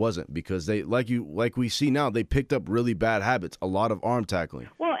 no, there wasn't because they like we see now, they picked up really bad habits, a lot of arm tackling.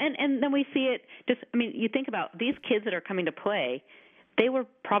 Well, and then we see it just, I mean, you think about these kids that are coming to play, they were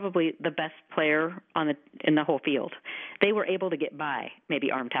probably the best player in the whole field. They were able to get by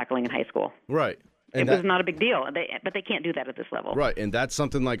maybe arm tackling in high school. Right. And it was not a big deal, but they can't do that at this level. Right, and that's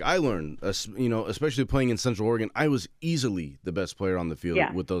something like I learned, especially playing in Central Oregon. I was easily the best player on the field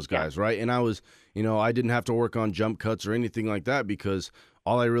with those guys, right? And I was, I didn't have to work on jump cuts or anything like that because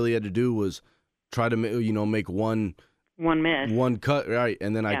all I really had to do was try to, make one cut, right?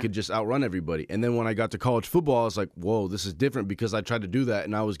 And then I could just outrun everybody. And then when I got to college football, I was like, whoa, this is different because I tried to do that,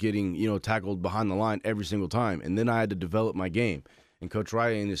 and I was getting, tackled behind the line every single time. And then I had to develop my game. And Coach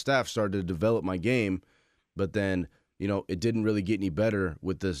Riley and his staff started to develop my game, but then, it didn't really get any better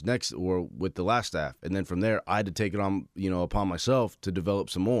with with the last staff. And then from there, I had to take it on, upon myself to develop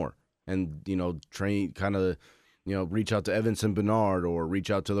some more and, train, kind of, reach out to Evanson Bernard or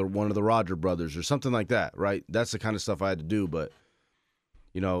reach out to one of the Roger brothers or something like that, right? That's the kind of stuff I had to do. But,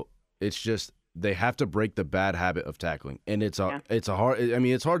 it's just they have to break the bad habit of tackling. And it's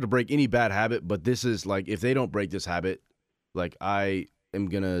hard to break any bad habit, but this is like if they don't break this habit, like, I am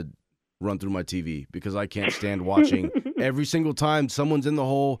going to run through my TV because I can't stand watching every single time someone's in the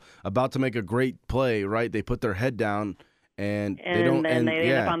hole about to make a great play, right? They put their head down and they don't. And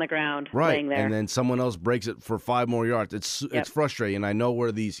they end up on the ground laying there. And then someone else breaks it for 5 more yards. It's frustrating. I know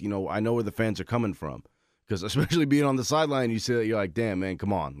where I know where the fans are coming from because especially being on the sideline, you see that you're like, damn, man,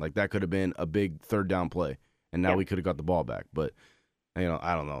 come on. Like, that could have been a big third down play. And now we could have got the ball back. But I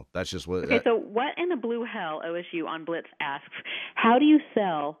don't know. That's just what. Okay, so what in the blue hell, OSU on Blitz asks, how do you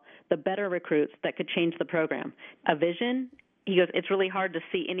sell the better recruits that could change the program? A vision? He goes, it's really hard to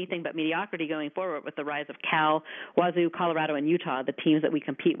see anything but mediocrity going forward with the rise of Cal, Wazoo, Colorado, and Utah, the teams that we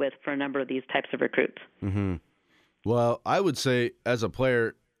compete with for a number of these types of recruits. Mm-hmm. Well, I would say as a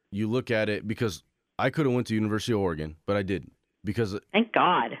player, you look at it because I could have went to University of Oregon, but I didn't. because Thank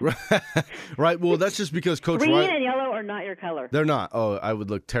God. right. Well, that's just because Coach Green Riley. and yellow are not your color. They're not. Oh, I would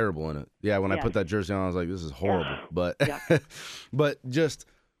look terrible in it. Yeah, when I Yeah. put that jersey on, I was like, this is horrible. But Yeah. but just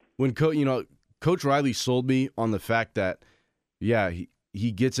when Coach Riley sold me on the fact that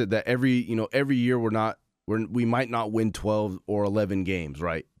he gets it that every year we might not win 12 or 11 games,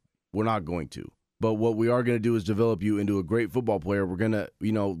 right? We're not going to. But what we are going to do is develop you into a great football player. We're going to,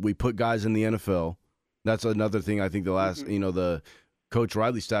 we put guys in the NFL. That's another thing I think the Coach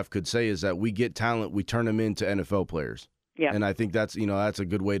Riley staff could say is that we get talent, we turn them into NFL players. Yeah. And I think that's a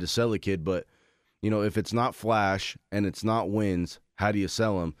good way to sell a kid. But, if it's not flash and it's not wins, how do you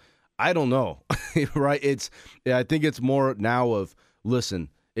sell him? I don't know, right? I think it's more now of, listen,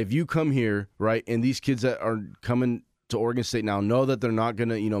 if you come here, right, and these kids that are coming to Oregon State now know that they're not going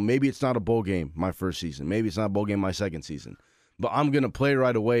to, maybe it's not a bowl game my first season. Maybe it's not a bowl game my second season. But I'm going to play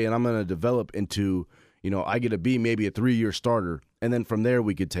right away, and I'm going to develop into, I get to be maybe a 3-year starter, and then from there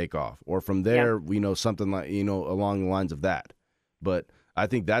we could take off. Or from there, something like, along the lines of that. But I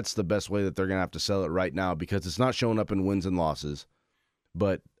think that's the best way that they're going to have to sell it right now because it's not showing up in wins and losses.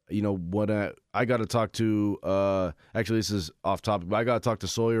 But what I got to talk to, actually this is off topic, but I got to talk to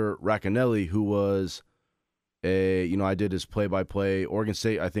Sawyer Racanelli, who was I did his play-by-play. Oregon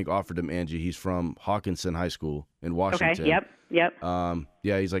State, I think, offered him Angie. He's from Hawkinson High School in Washington. Okay, yep.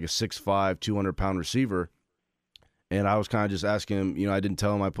 He's like a 6'5", 200-pound receiver. And I was kind of just asking him, I didn't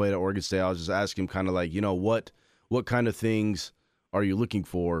tell him I played at Oregon State. I was just asking him kind of like, what kind of things are you looking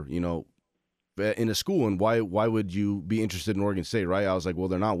for, in a school, and why would you be interested in Oregon State, right? I was like, well,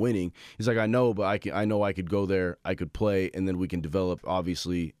 they're not winning. He's like, I know, but I know I could go there, I could play, and then we can develop,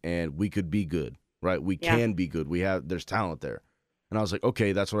 obviously, and we could be good, right? We can be good. There's talent there. And I was like,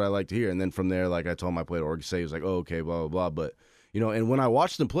 okay, that's what I like to hear. And then from there, like I told him I played at Oregon State. He was like, oh, okay, blah, blah, blah. But, and when I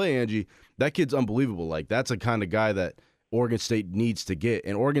watched him play, Angie, that kid's unbelievable. Like, that's the kind of guy that Oregon State needs to get.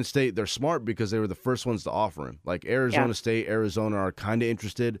 And Oregon State, they're smart because they were the first ones to offer him. Like, Arizona State, Arizona are kind of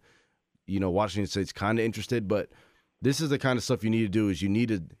interested. Washington State's kind of interested, but this is the kind of stuff you need to do is you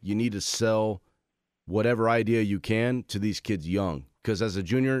need to sell whatever idea you can to these kids young. Because as a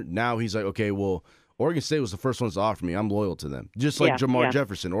junior, now he's like, okay, well, Oregon State was the first ones to offer me. I'm loyal to them. Just like Jamar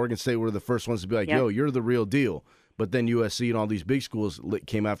Jefferson. Oregon State were the first ones to be like, yo, you're the real deal. But then USC and all these big schools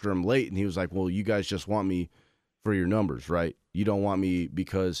came after him late, and he was like, well, you guys just want me for your numbers, right? You don't want me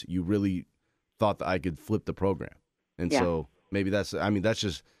because you really thought that I could flip the program. And so maybe I think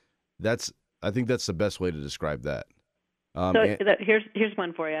that's the best way to describe that. Here's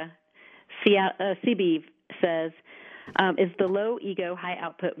one for you. CB says, is the low ego, high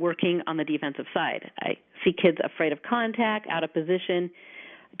output working on the defensive side? I see kids afraid of contact, out of position.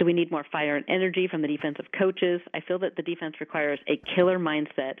 Do we need more fire and energy from the defensive coaches? I feel that the defense requires a killer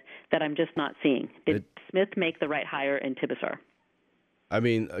mindset that I'm just not seeing. Did Smith make the right hire in Tibesar? I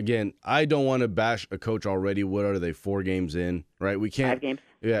mean, again, I don't want to bash a coach already. What are they, 4 games in, right? We can't. 5 games.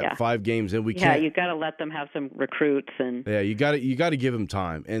 Yeah, 5 games in. We can't. Yeah, you got to let them have some recruits and. Yeah, you got to give them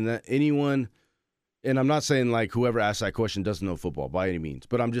time, and that anyone. And I'm not saying like whoever asked that question doesn't know football by any means,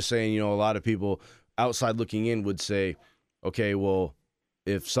 but I'm just saying a lot of people outside looking in would say, okay, well,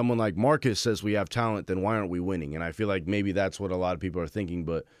 if someone like Marcus says we have talent, then why aren't we winning? And I feel like maybe that's what a lot of people are thinking,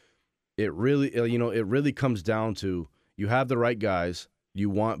 but it really comes down to you have the right guys.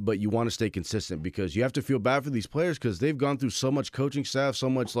 But you want to stay consistent because you have to feel bad for these players because they've gone through so much coaching staff, so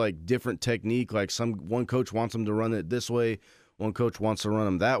much like different technique. Like one coach wants them to run it this way, one coach wants to run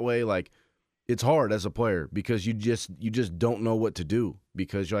them that way. Like it's hard as a player because you just don't know what to do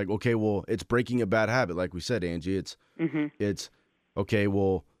because you're like, okay, well, it's breaking a bad habit. Like we said, Angie, it's okay.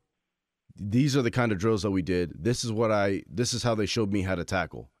 Well, these are the kind of drills that we did. This is how they showed me how to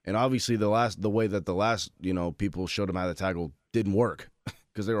tackle. And obviously the way that the last people showed them how to tackle didn't work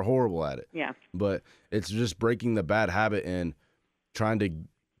because they were horrible at it. Yeah. But it's just breaking the bad habit and trying to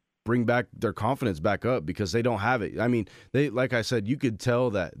bring back their confidence back up because they don't have it. I mean, like I said, you could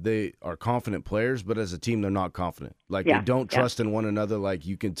tell that they are confident players, but as a team, they're not confident. Like they don't trust in one another. Like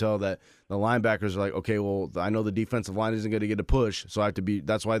you can tell that the linebackers are like, okay, well, I know the defensive line isn't going to get a push, so I have to be.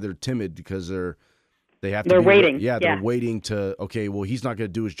 That's why they're timid because they're waiting. They're waiting to. Okay, well, he's not going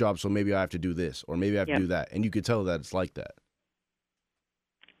to do his job, so maybe I have to do this or maybe I have to do that, and you could tell that it's like that.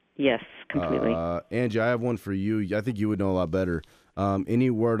 Yes, completely. Angie, I have one for you. I think you would know a lot better. Any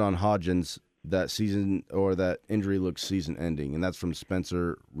word on Hodgins that season or that injury looks season ending? And that's from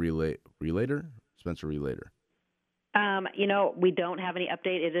Spencer Relator. Spencer Relator. We don't have any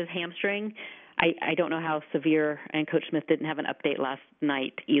update. It is hamstring. I don't know how severe, and Coach Smith didn't have an update last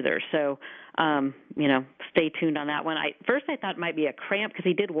night either. So, stay tuned on that one. First I thought it might be a cramp because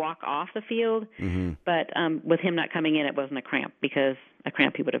he did walk off the field, but with him not coming in, it wasn't a cramp, because a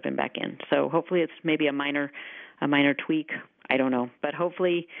cramp he would have been back in. So hopefully it's maybe a minor tweak. I don't know, but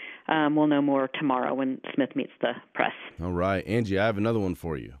hopefully we'll know more tomorrow when Smith meets the press. All right, Angie, I have another one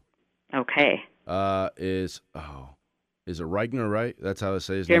for you. Okay. Is it Reichner, right? That's how I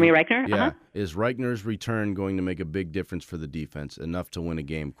say his Jeremy name. Reichner? Yeah. Uh-huh. Is Reichner's return going to make a big difference for the defense, enough to win a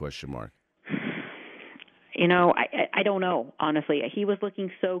game? ? I don't know, honestly. He was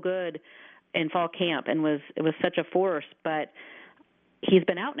looking so good in fall camp and it was such a force, but he's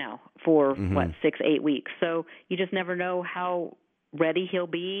been out now for 6-8 weeks. So you just never know how ready he'll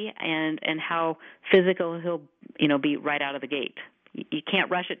be and how physical he'll be right out of the gate. You can't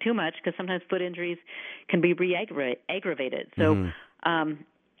rush it too much, because sometimes foot injuries can be aggravated. So I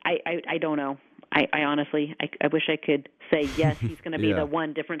don't know. I honestly, I wish I could say yes, he's going to be the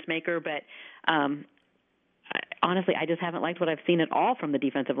one difference maker, but honestly, I just haven't liked what I've seen at all from the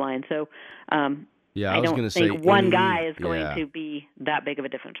defensive line. So I was going to say one guy is going to be that big of a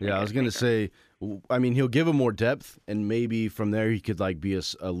difference maker. Yeah, I was going to say, I mean, he'll give him more depth, and maybe from there he could be a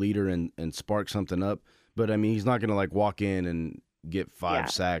leader and spark something up. But I mean, he's not going to walk in and get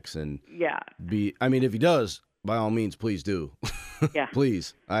 5 sacks and be. I mean, if he does, by all means, please do. Yeah,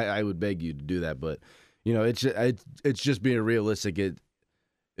 please. I would beg you to do that. But it's just being realistic.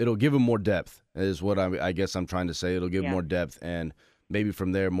 It'll give him more depth, is what I guess I'm trying to say. It'll give more depth, and maybe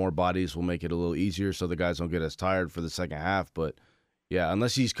from there, more bodies will make it a little easier, so the guys don't get as tired for the second half. But yeah,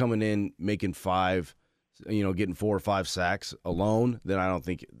 unless he's coming in making 5, getting 4 or 5 sacks alone, then I don't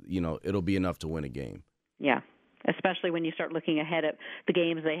think it'll be enough to win a game. Yeah. Especially when you start looking ahead at the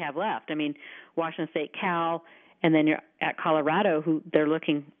games they have left. I mean, Washington State, Cal, and then you're at Colorado, who they're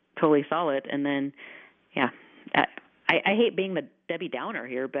looking totally solid. And then, I hate being the Debbie Downer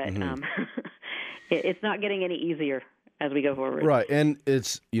here, but it's not getting any easier as we go forward. Right, and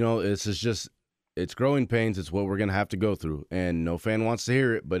it's it's growing pains. It's what we're going to have to go through, and no fan wants to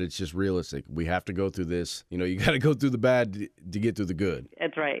hear it, but it's just realistic. We have to go through this. You got to go through the bad to get through the good.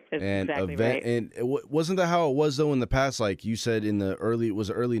 That's right. That's exactly right. And wasn't that how it was, though, in the past? Like you said, in the early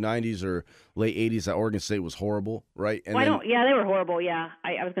 90s or late 80s, that Oregon State was horrible, right? And they were horrible, yeah.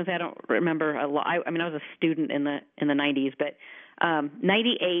 I was going to say I don't remember a lot. I mean, I was a student in the 90s, but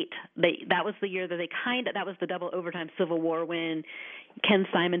 98, that was the year that that was the double overtime Civil War win. Ken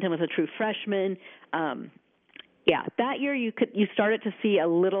Simonton was a true freshman. That year you started to see a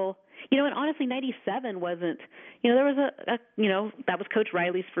little, and honestly 97 wasn't, there was that was Coach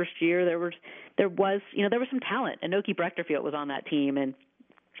Riley's first year. There was some talent. Anoki Brechterfield was on that team,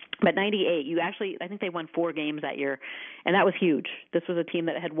 but 98, I think they won 4 games that year, and that was huge. This was a team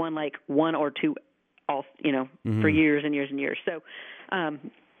that had won 1 or 2 all, for years and years and years. So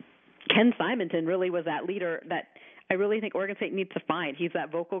Ken Simonton really was that leader that I really think Oregon State needs to find. He's that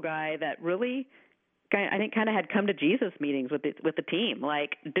vocal guy that really, I think, kind of had come to Jesus meetings with the team.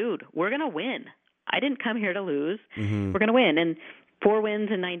 Like, dude, we're going to win. I didn't come here to lose. We're going to win. And 4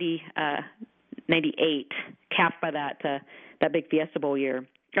 wins in 98, capped by that big Fiesta Bowl year.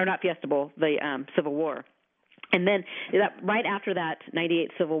 Or not Fiesta Bowl, the Civil War. And then right after that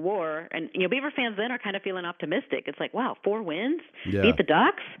 98 Civil War, and Beaver fans then are kind of feeling optimistic. It's like, wow, 4 wins, beat the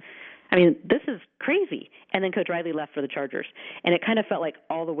Ducks. I mean, this is crazy. And then Coach Riley left for the Chargers, and it kind of felt like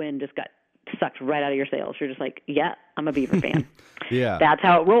all the wind just got sucked right out of your sails. You're just like, yeah, I'm a Beaver fan. Yeah, that's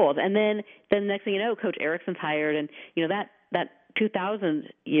how it rolls. And then the next thing you know, Coach Erickson's hired, and that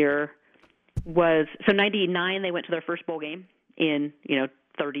 2000 year was 99. They went to their first bowl game in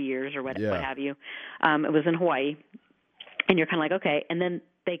 30 years or what have you. It was in Hawaii, and you're kind of like, okay. And then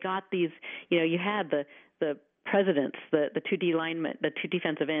they got these, you had the presidents, the 2D linemen, the 2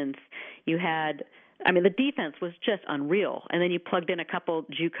 defensive ends. You had, the defense was just unreal. And then you plugged in a couple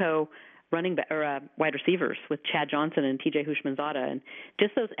JUCO wide receivers with Chad Johnson and TJ Hushmanzada, and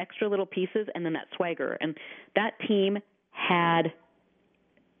just those extra little pieces, and then that swagger. And that team had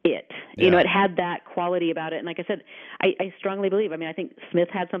it. It had that quality about it. And like I said, I strongly believe, I think Smith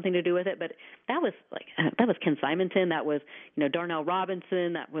had something to do with it, but that was Ken Simonton, that was, Darnell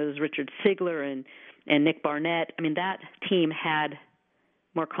Robinson, that was Richard Sigler and Nick Barnett. That team had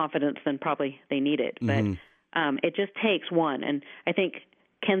more confidence than probably they needed, but it just takes one. And I think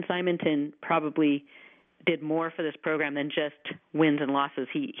Ken Simonton probably did more for this program than just wins and losses.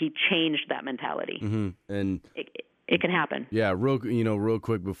 He changed that mentality. And it can happen. Yeah, real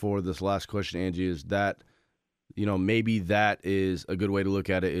quick before this last question, Angie, is that, maybe that is a good way to look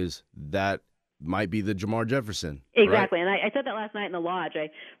at it, is that might be the Jermar Jefferson. Exactly. Right? And I said that last night in the lodge. I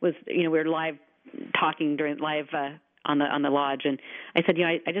was, we were live talking during live on the lodge, and I said,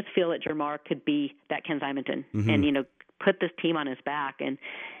 I just feel that Jermar could be that Ken Simonton, and put this team on his back, and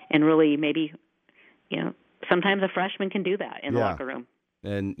really maybe, sometimes a freshman can do that in the locker room.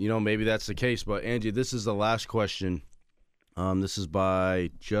 And maybe that's the case. But Angie, this is the last question. This is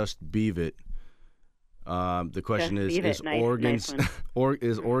by Just Beav It. The question is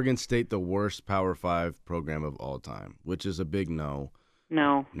Oregon State the worst Power 5 program of all time? Which is a big no.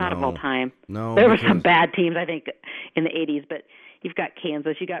 No, not of all time. No, there were some bad teams, I think, in the 80s, but you've got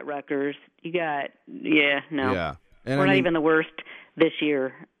Kansas, you got Rutgers, you got no. Yeah. And we're not even the worst this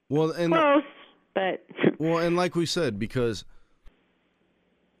year. Well, and close, but and like we said, because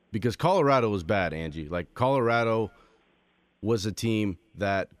Colorado was bad, Angie. Like, Colorado was a team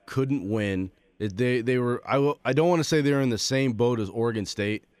that couldn't win. They were. I don't want to say they were in the same boat as Oregon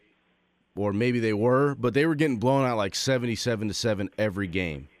State, or maybe they were, but they were getting blown out like 77-7 every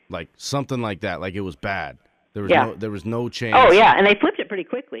game, like something like that. Like, it was bad. There was no chance. Oh yeah, and they flipped it pretty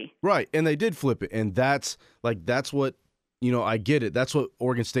quickly. Right, and they did flip it, and that's what I get it. That's what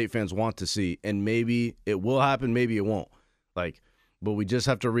Oregon State fans want to see, and maybe it will happen, maybe it won't. But we just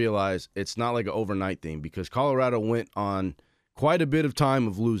have to realize it's not like an overnight thing, because Colorado went on quite a bit of time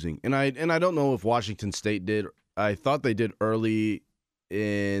of losing, and I don't know if Washington State did. I thought they did early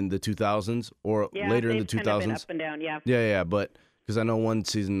in the 2000s or later in the 2000s. Kind of been up and down, yeah. Yeah, but because I know one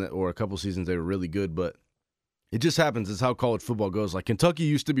season or a couple seasons they were really good, but it just happens. It's how college football goes. Like, Kentucky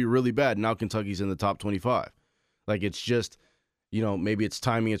used to be really bad. Now Kentucky's in the top 25. Like, it's just, maybe it's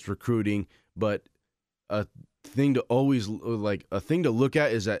timing, it's recruiting, but a thing to look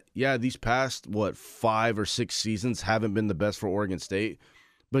at is that, these past, 5 or 6 seasons haven't been the best for Oregon State,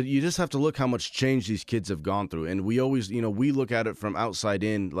 but you just have to look how much change these kids have gone through. And we always, we look at it from outside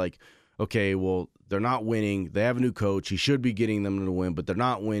in, like, okay, well, they're not winning. They have a new coach. He should be getting them to win, but they're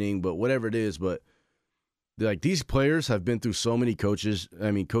not winning, but whatever it is. But like, these players have been through so many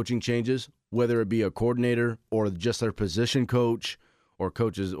coaching changes, whether it be a coordinator or just their position coach or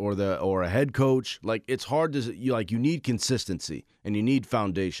coaches or a head coach. Like, it's hard to, you need consistency and you need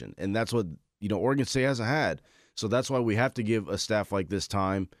foundation. And that's what, Oregon State hasn't had. So that's why we have to give a staff like this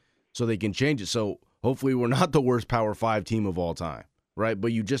time so they can change it. So hopefully we're not the worst Power 5 team of all time, right?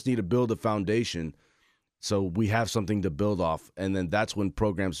 But you just need to build a foundation so we have something to build off, and then that's when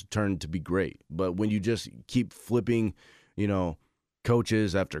programs turn to be great. But when you just keep flipping,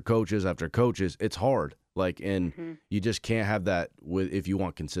 coaches after coaches after coaches, it's hard. You just can't have that if you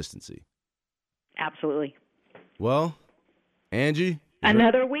want consistency. Absolutely. Well, Angie,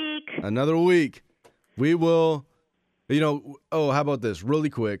 another week. We will, how about this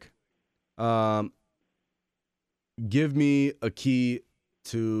really quick? Give me a key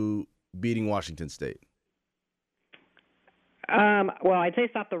to beating Washington State. Well, I'd say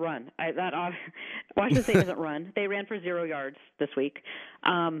stop the run. Washington State doesn't run. They ran for 0 yards this week.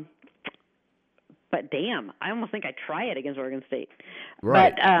 But damn, I almost think I'd try it against Oregon State.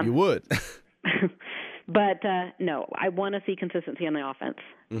 Right, but, you would. But no, I want to see consistency on the offense.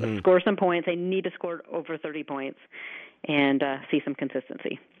 Mm-hmm. Score some points. They need to score over 30 points and see some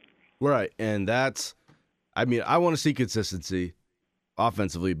consistency. Right, and I want to see consistency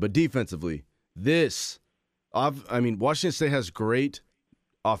offensively, but defensively, Washington State has great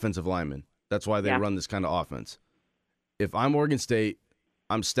offensive linemen. That's why they run this kind of offense. If I'm Oregon State,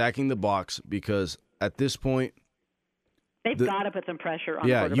 I'm stacking the box because at this point, they've got to put some pressure on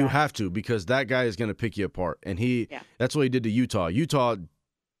the quarterback. You have to, because that guy is going to pick you apart. And that's what he did to Utah. Utah,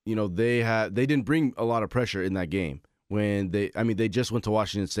 they didn't bring a lot of pressure in that game when they just went to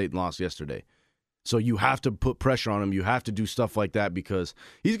Washington State and lost yesterday. So you have to put pressure on him. You have to do stuff like that because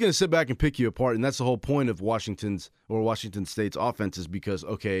he's going to sit back and pick you apart. And that's the whole point of Washington State's offense is because,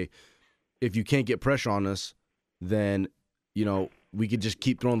 okay, if you can't get pressure on us, then, we could just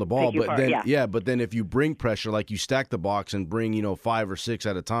keep throwing the ball. But but then if you bring pressure, like you stack the box and bring, 5 or 6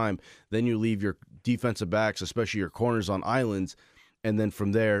 at a time, then you leave your defensive backs, especially your corners, on islands. And then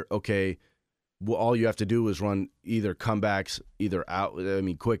from there, okay, well, all you have to do is run either comebacks,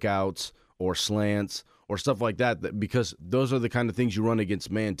 quick outs, or slants or stuff like that, because those are the kind of things you run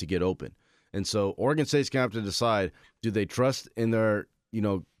against man to get open. And so Oregon State's going to have to decide, do they trust in their,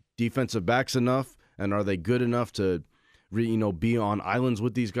 defensive backs enough, and are they good enough to, be on islands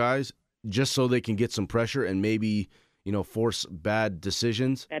with these guys just so they can get some pressure and maybe, force bad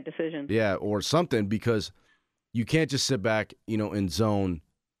decisions. Yeah, or something, because you can't just sit back, in zone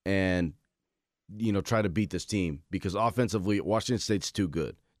and, try to beat this team, because offensively Washington State's too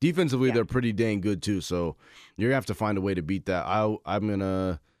good. Defensively, they're pretty dang good too, so you're gonna have to find a way to beat that. I'll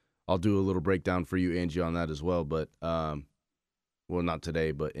do a little breakdown for you, Angie, on that as well. But not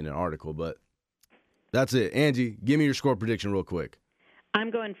today, but in an article. But That's it. Angie, give me your score prediction real quick. I'm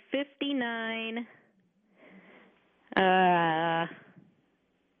going 59,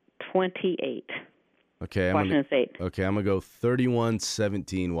 28. Okay, Washington State. Okay, I'm going to go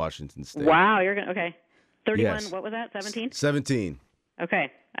 31-17 Washington State. Wow, you're going to, okay. 31, Yes. What was that, 17? 17.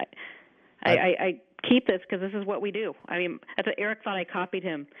 Okay. I keep this because this is what we do. I mean, Eric thought I copied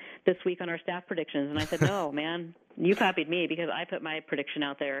him this week on our staff predictions, and I said, no, man, you copied me because I put my prediction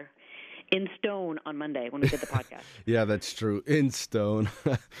out there in stone on Monday when we did the podcast. Yeah, that's true. In stone.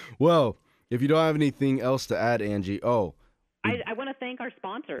 Well, if you don't have anything else to add, Angie, I want to thank our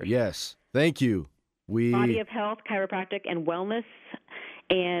sponsors. Yes, thank you. Body of Health, Chiropractic, and Wellness,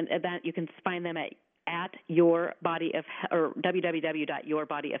 and that you can find them at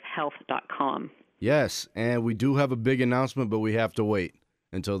www.yourbodyofhealth.com. Yes, and we do have a big announcement, but we have to wait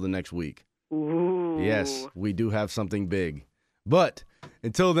until the next week. Ooh. Yes, we do have something big. But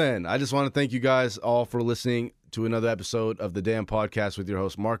until then, I just want to thank you guys all for listening to another episode of the Damn Podcast with your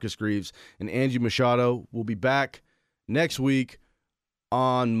host, Marcus Greaves and Angie Machado. We'll be back next week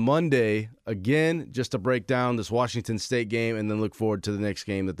on Monday, again, just to break down this Washington State game and then look forward to the next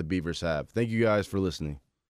game that the Beavers have. Thank you guys for listening.